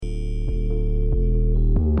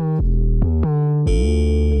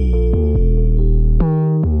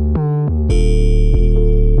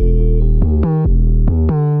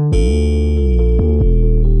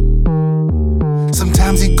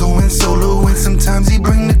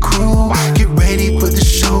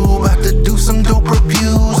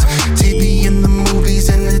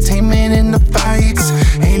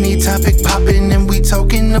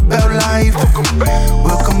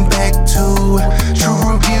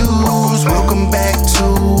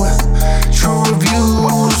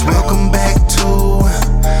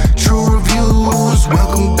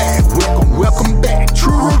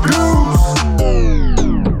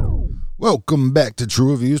Welcome back to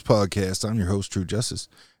True Reviews Podcast. I'm your host, True Justice,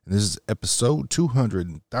 and this is episode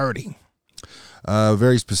 230. A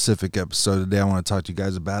very specific episode today. I want to talk to you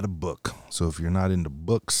guys about a book. So if you're not into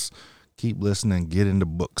books, keep listening, get into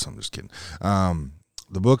books. I'm just kidding.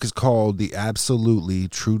 The book is called The Absolutely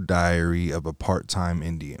True Diary of a Part-Time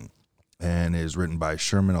Indian, and is written by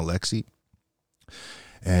Sherman Alexie.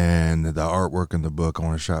 And the artwork in the book, I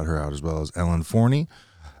want to shout her out as well as Ellen Forney.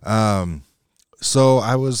 So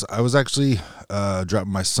I was actually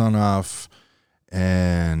dropping my son off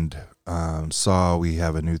and saw we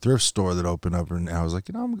have a new thrift store that opened up, and I was like,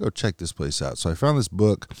 I'm gonna go check this place out. So I found this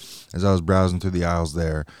book as I was browsing through the aisles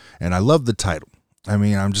there, and I love the title. I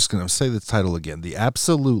mean, I'm just gonna say the title again: The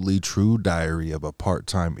Absolutely True Diary of a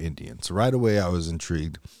Part-Time Indian. So right away I was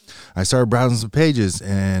intrigued. I started browsing some pages,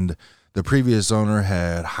 and the previous owner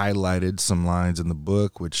had highlighted some lines in the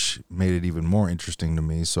book, which made it even more interesting to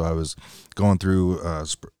me. So I was going through,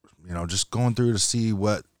 just going through to see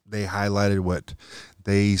what they highlighted, what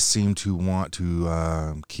they seemed to want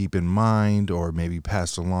to keep in mind or maybe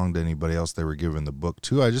pass along to anybody else they were giving the book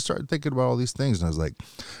to. I just started thinking about all these things, and I was like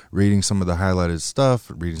reading some of the highlighted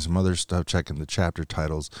stuff, reading some other stuff, checking the chapter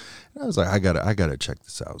titles. And I was like, I gotta check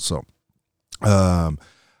this out. So,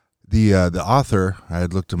 The author, I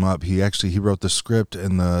had looked him up. He wrote the script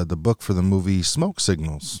and the book for the movie Smoke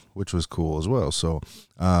Signals, which was cool as well. So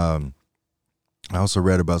I also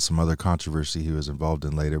read about some other controversy he was involved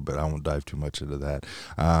in later, but I won't dive too much into that.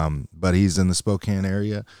 But he's in the Spokane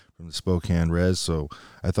area from the Spokane Res, so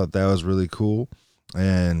I thought that was really cool.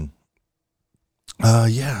 And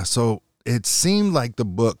so it seemed like the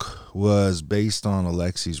book was based on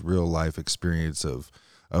Alexie's real life experience of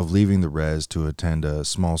leaving the res to attend a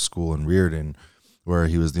small school in Reardon, where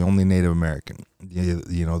he was the only Native American.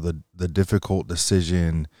 The difficult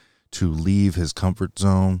decision to leave his comfort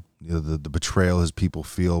zone, the betrayal his people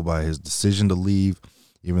feel by his decision to leave,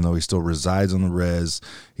 even though he still resides on the res,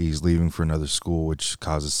 he's leaving for another school, which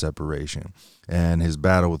causes separation. And his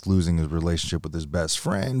battle with losing his relationship with his best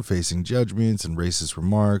friend, facing judgments and racist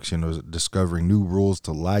remarks, discovering new rules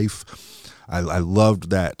to life. I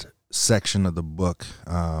loved that section of the book.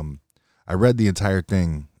 I read the entire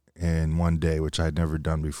thing in one day, which I'd never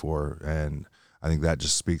done before, and I think that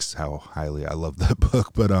just speaks how highly I love that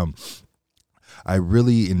book. But I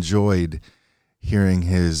really enjoyed hearing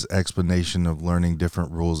his explanation of learning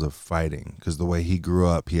different rules of fighting, because the way he grew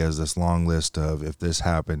up, he has this long list of, if this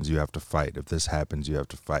happens, you have to fight. If this happens, you have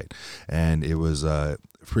to fight. And it was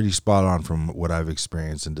pretty spot on from what I've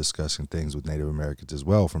experienced in discussing things with Native Americans as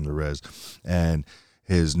well from the res. And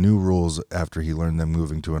his new rules after he learned them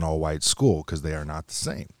moving to an all-white school, because they are not the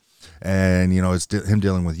same. And, it's him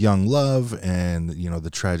dealing with young love and, the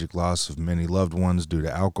tragic loss of many loved ones due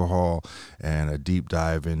to alcohol, and a deep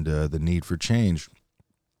dive into the need for change.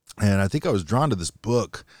 And I think I was drawn to this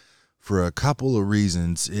book for a couple of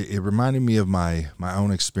reasons. It reminded me of my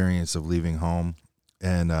own experience of leaving home,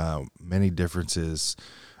 and many differences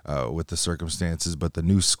with the circumstances, but the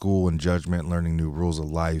new school and judgment, learning new rules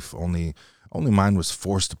of life, only mine was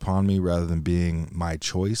forced upon me rather than being my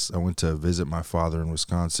choice. I went to visit my father in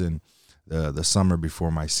Wisconsin the summer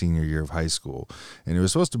before my senior year of high school, and it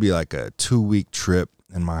was supposed to be like a 2-week trip,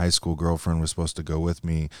 and my high school girlfriend was supposed to go with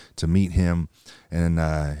me to meet him and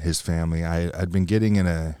his family. I'd been getting in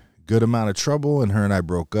a good amount of trouble, and her and I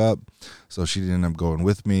broke up, so she didn't end up going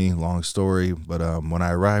with me. Long story, but when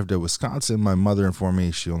I arrived at Wisconsin, my mother informed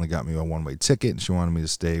me she only got me a one-way ticket, and she wanted me to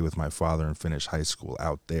stay with my father and finish high school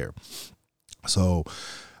out there. So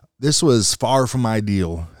this was far from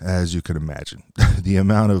ideal, as you can imagine. The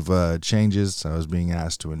amount of changes I was being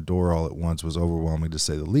asked to endure all at once was overwhelming, to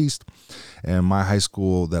say the least. And my high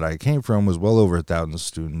school that I came from was well over 1,000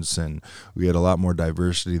 students, and we had a lot more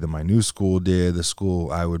diversity than my new school did. The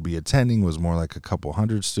school I would be attending was more like a couple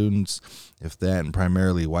hundred students, if that, and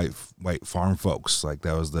primarily white farm folks. Like,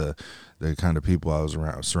 that was the kind of people I was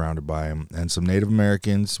surrounded by, and some Native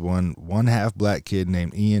Americans, one half black kid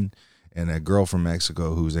named Ian, and a girl from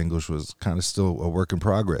Mexico whose English was kind of still a work in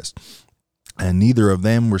progress. And neither of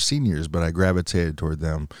them were seniors, but I gravitated toward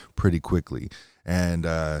them pretty quickly. And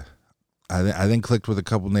I then clicked with a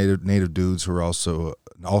couple native dudes who were also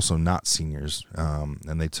not seniors,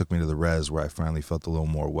 and they took me to the res, where I finally felt a little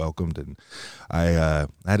more welcomed. And I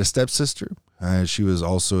had a stepsister. She was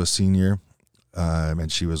also a senior,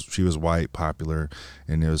 and she was white, popular,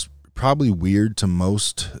 and it was probably weird to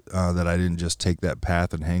most that I didn't just take that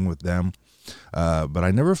path and hang with them, but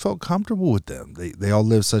I never felt comfortable with them. They all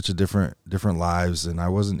lived such a different lives, and I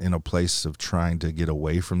wasn't in a place of trying to get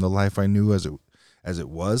away from the life I knew as it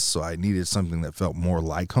was. So I needed something that felt more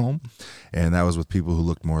like home, and that was with people who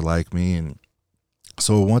looked more like me. And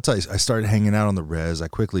So once I started hanging out on the res, I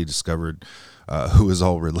quickly discovered who was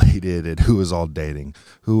all related and who was all dating,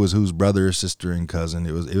 who was whose brother, sister, and cousin.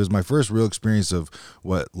 It was my first real experience of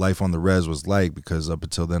what life on the res was like, because up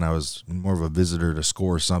until then I was more of a visitor to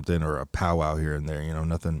score something or a powwow here and there,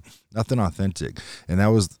 nothing authentic. And that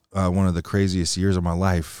was one of the craziest years of my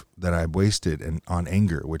life that I wasted on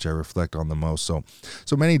anger, which I reflect on the most. So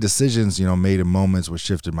many decisions, made in moments which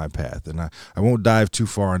shifted my path. And I won't dive too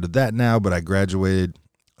far into that now, but I graduated.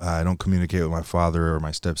 I don't communicate with my father or my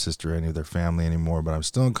stepsister or any of their family anymore, but I'm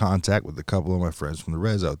still in contact with a couple of my friends from the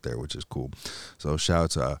res out there, which is cool. So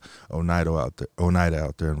shout out to Oneida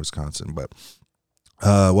out there in Wisconsin. But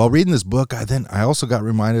while reading this book, I also got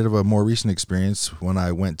reminded of a more recent experience when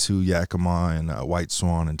I went to Yakima and White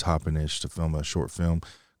Swan and Toppenish to film a short film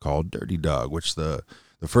called Dirty Dog, which the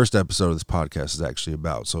first episode of this podcast is actually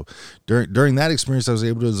about. So during that experience, I was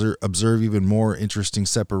able to observe even more interesting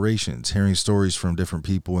separations, hearing stories from different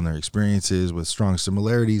people and their experiences with strong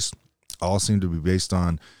similarities. All seem to be based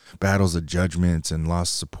on battles of judgments and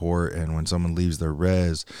lost support, and when someone leaves their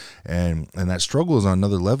res, and that struggle is on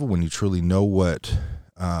another level when you truly know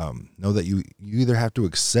that you either have to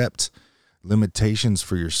accept limitations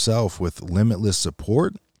for yourself with limitless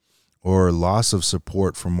support, or loss of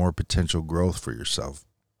support for more potential growth for yourself.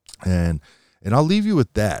 And I'll leave you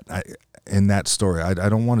with that. In that story, I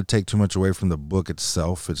don't want to take too much away from the book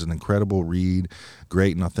itself. It's an incredible read,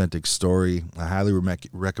 great and authentic story. I highly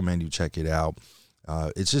recommend you check it out.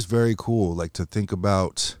 It's just very cool, like, to think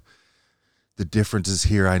about the differences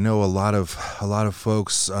here. I know a lot of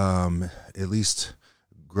folks, at least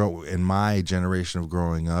grow in my generation of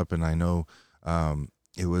growing up, and I know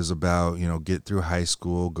it was about, get through high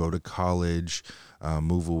school, go to college,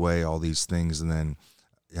 move away, all these things, and then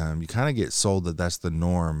you kind of get sold that that's the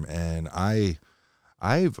norm. And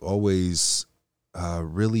I've always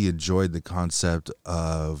really enjoyed the concept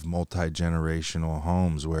of multi-generational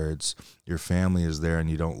homes, where it's your family is there and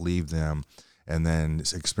you don't leave them, and then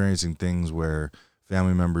experiencing things where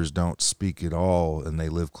family members don't speak at all and they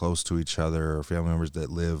live close to each other, or family members that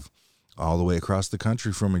live all the way across the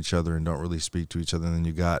country from each other and don't really speak to each other. And then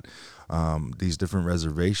you got these different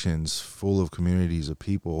reservations full of communities of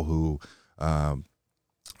people who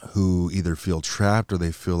either feel trapped or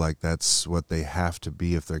they feel like that's what they have to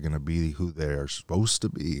be if they're going to be who they're supposed to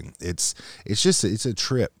be. It's a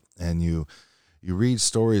trip. And you read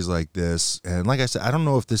stories like this, and like I said, I don't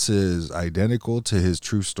know if this is identical to his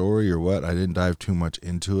true story or what. I didn't dive too much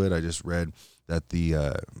into it. I just read that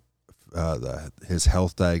his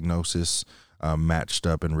health diagnosis matched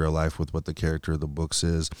up in real life with what the character of the books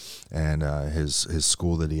is, and his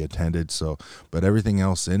school that he attended. So, but everything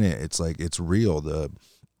else in it, it's like, it's real.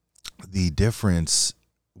 The difference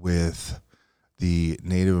with the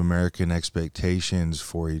Native American expectations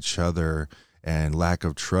for each other and lack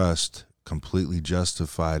of trust completely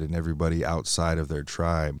justified in everybody outside of their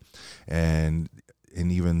tribe, and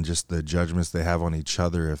even just the judgments they have on each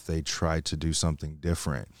other if they try to do something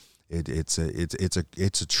different. It's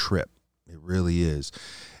a trip. It really is.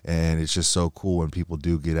 And it's just so cool when people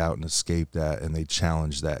do get out and escape that, and they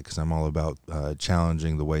challenge that, because I'm all about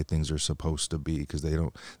challenging the way things are supposed to be, because they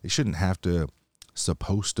shouldn't have to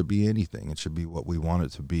supposed to be anything. It should be what we want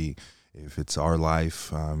it to be. If it's our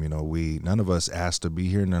life, none of us asked to be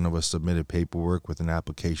here. None of us submitted paperwork with an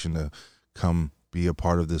application to come be a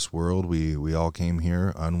part of this world. We all came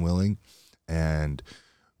here unwilling, and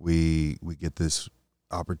we get this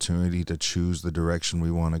opportunity to choose the direction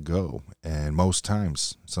we want to go. And most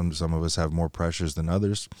times, some of us have more pressures than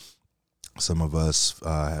others. Some of us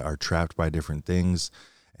are trapped by different things,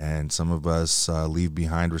 and some of us leave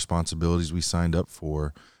behind responsibilities we signed up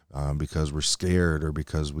for because we're scared, or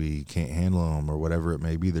because we can't handle them, or whatever it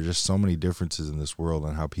may be. There's just so many differences in this world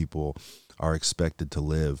on how people are expected to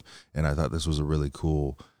live, and I thought this was a really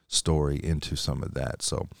cool story into some of that.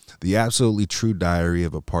 So, The Absolutely True Diary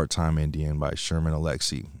of a Part-Time Indian by Sherman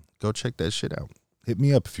Alexie. Go check that shit out. Hit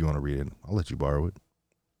me up if you want to read it. I'll let you borrow it.